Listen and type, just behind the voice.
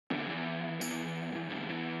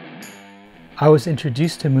I was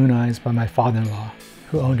introduced to Mooneyes by my father-in-law,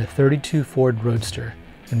 who owned a 32 Ford Roadster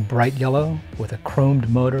in bright yellow with a chromed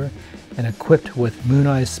motor and equipped with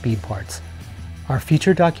Mooneyes speed parts. Our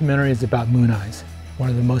feature documentary is about Mooneyes, one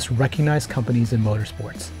of the most recognized companies in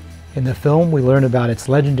motorsports. In the film, we learn about its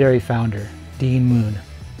legendary founder, Dean Moon,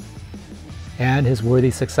 and his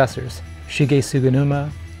worthy successors, Shige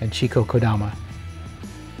Suganuma and Chico Kodama.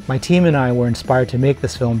 My team and I were inspired to make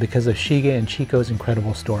this film because of Shige and Chico's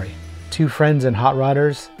incredible story. Two friends and hot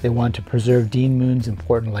rodders, they wanted to preserve Dean Moon's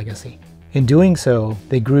important legacy. In doing so,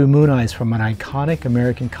 they grew Mooneyes from an iconic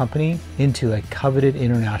American company into a coveted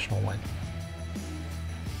international one.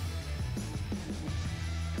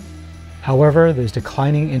 However, there's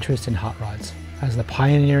declining interest in hot rods, as the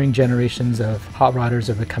pioneering generations of hot rodders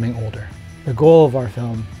are becoming older. The goal of our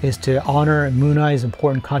film is to honor Mooneyes'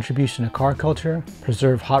 important contribution to car culture,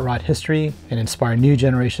 preserve hot rod history, and inspire a new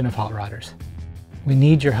generation of hot rodders. We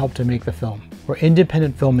need your help to make the film. We're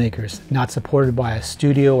independent filmmakers, not supported by a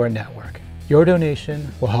studio or network. Your donation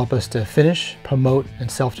will help us to finish, promote, and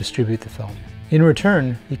self-distribute the film. In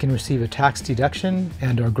return, you can receive a tax deduction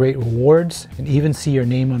and/or great rewards, and even see your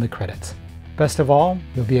name on the credits. Best of all,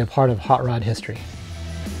 you'll be a part of hot rod history.